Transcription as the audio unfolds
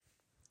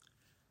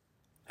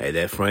Hey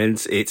there,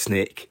 friends. It's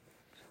Nick.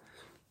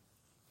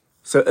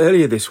 So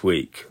earlier this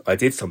week, I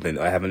did something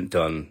that I haven't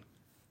done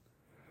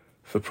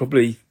for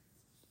probably,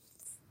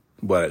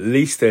 at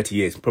least 30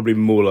 years, probably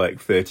more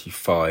like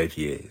 35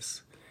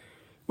 years,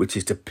 which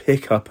is to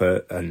pick up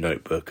a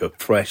notebook, a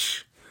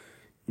fresh,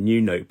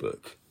 new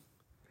notebook,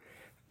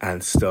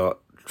 and start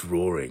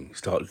drawing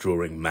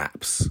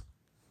maps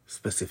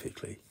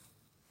specifically.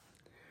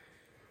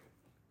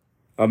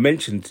 I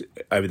mentioned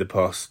over the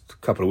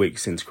past couple of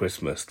weeks since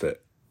Christmas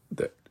that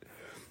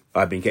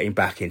I've been getting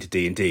back into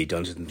D&D,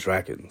 Dungeons and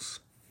Dragons,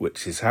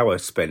 which is how I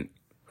spent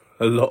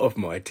a lot of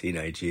my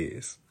teenage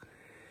years.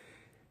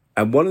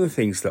 And one of the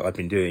things that I've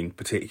been doing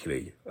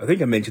particularly, I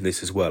think I mentioned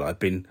this as well, I've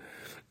been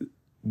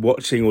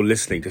watching or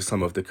listening to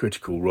some of the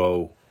Critical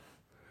Role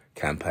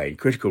campaign.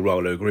 Critical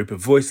Role are a group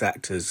of voice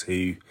actors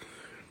who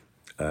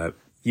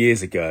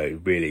years ago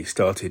really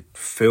started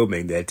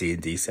filming their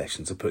D&D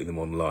sessions and putting them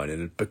online,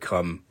 and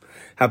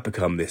have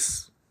become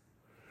this,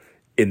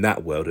 in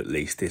that world at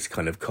least, this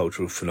kind of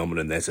cultural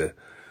phenomenon. There's an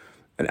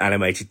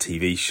animated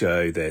TV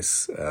show.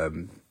 There's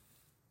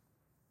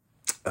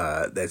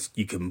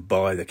you can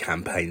buy the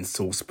campaign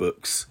source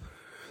books.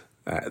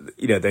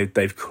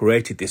 They've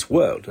created this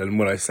world, and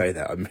when I say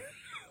that,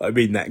 I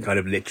mean that kind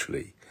of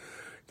literally.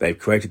 They've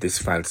created this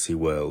fantasy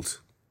world,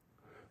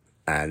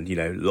 and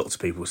lots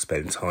of people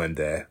spend time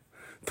there,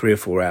 3 or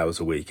 4 hours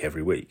a week,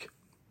 every week,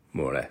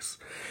 more or less.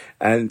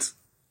 And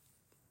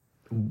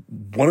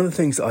one of the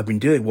things that I've been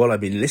doing while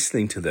I've been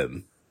listening to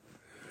them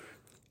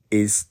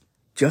is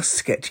just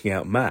sketching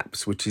out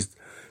maps, which is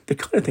the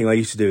kind of thing I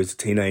used to do as a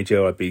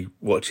teenager. I'd be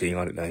watching,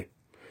 Only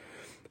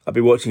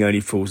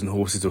Fools and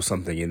Horses or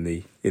something in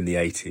the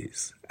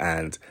 80s,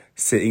 and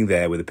sitting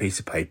there with a piece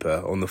of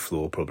paper on the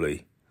floor,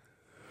 probably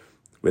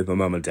with my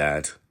mum and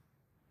dad,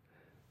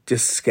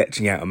 just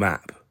sketching out a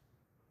map.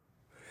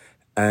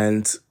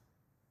 And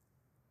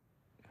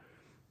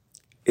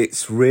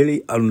it's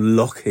really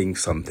unlocking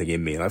something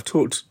in me. And I've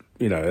talked,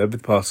 over the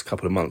past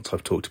couple of months,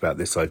 I've talked about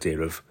this idea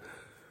of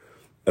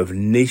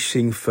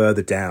niching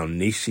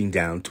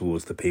down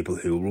towards the people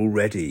who are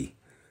already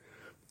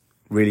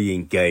really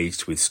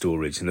engaged with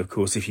storage. And of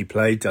course, if you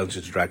play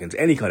Dungeons and Dragons,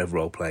 any kind of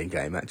role-playing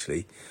game,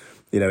 actually,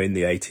 in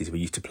the 80s, we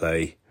used to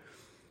play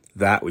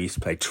that. We used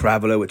to play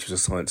Traveller, which was a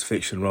science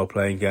fiction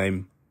role-playing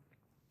game.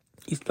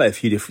 We used to play a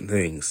few different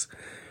things.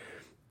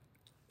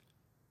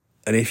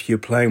 And if you're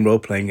playing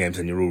role-playing games,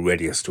 then you're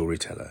already a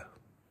storyteller.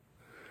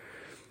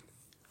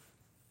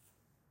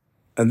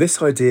 And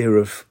this idea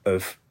of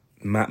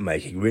map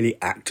making really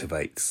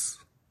activates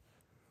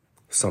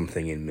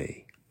something in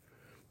me.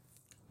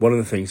 One of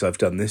the things I've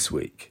done this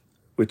week,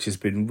 which has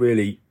been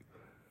really,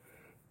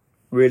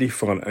 really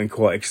fun and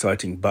quite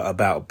exciting, but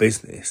about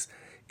business,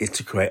 is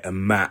to create a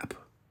map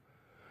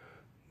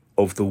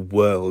of the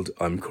world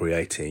I'm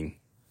creating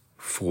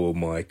for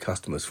my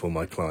customers, for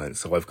my clients.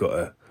 So I've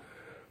got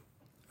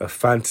a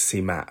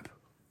fantasy map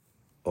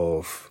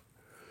of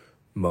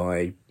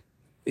my,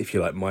 if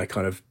you like, my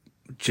kind of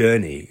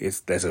journey.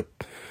 There's an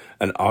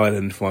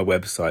island for my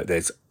website.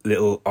 There's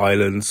little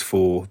islands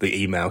for the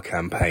email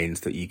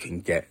campaigns that you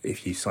can get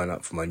if you sign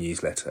up for my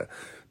newsletter.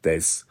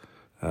 There's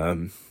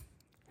a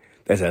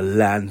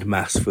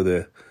landmass for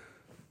the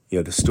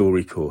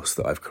story course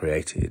that I've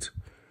created.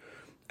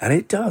 And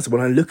it does,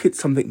 when I look at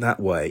something that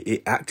way,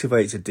 it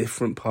activates a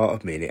different part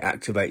of me, and it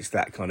activates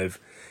that kind of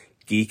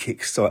geek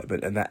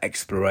excitement and that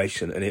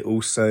exploration. And it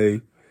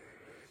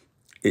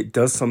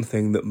does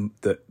something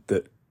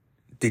that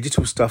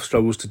digital stuff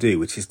struggles to do,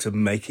 which is to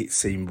make it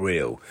seem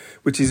real,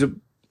 which is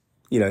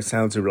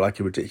sounds like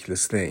a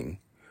ridiculous thing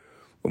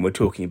when we're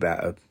talking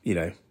about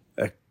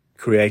a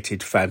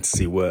created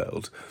fantasy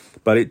world,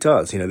 but it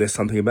does. There's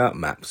something about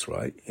maps,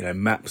 right?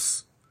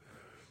 Maps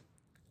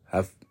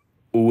have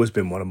always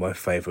been one of my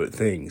favorite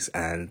things,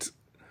 and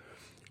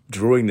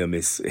drawing them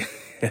is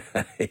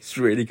it's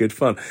really good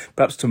fun.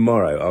 Perhaps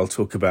tomorrow I'll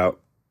talk about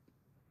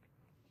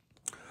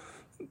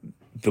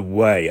the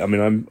way.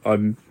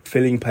 I'm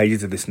filling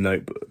pages of this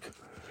notebook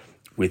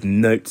with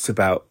notes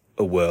about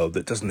a world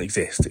that doesn't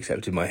exist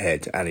except in my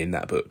head and in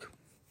that book.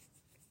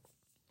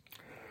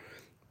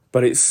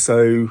 But it's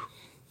so,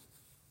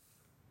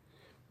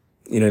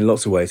 in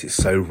lots of ways, it's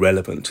so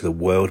relevant to the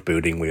world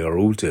building we are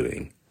all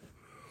doing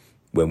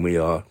when we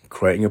are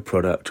creating a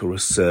product or a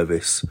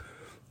service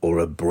or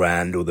a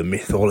brand, or the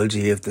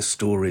mythology of the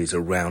stories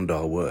around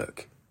our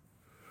work.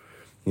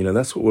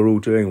 That's what we're all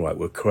doing, right?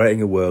 We're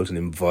creating a world and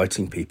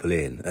inviting people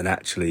in, and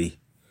actually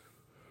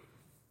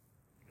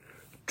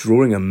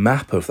drawing a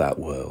map of that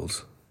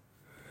world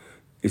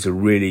is a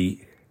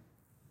really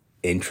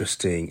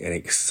interesting and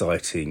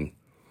exciting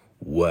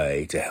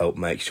way to help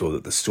make sure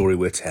that the story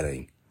we're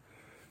telling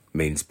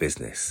means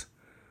business.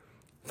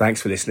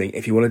 Thanks for listening.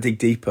 If you want to dig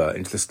deeper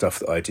into the stuff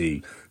that I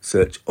do,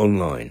 search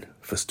online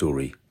for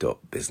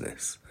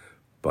story.business.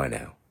 Bye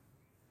now.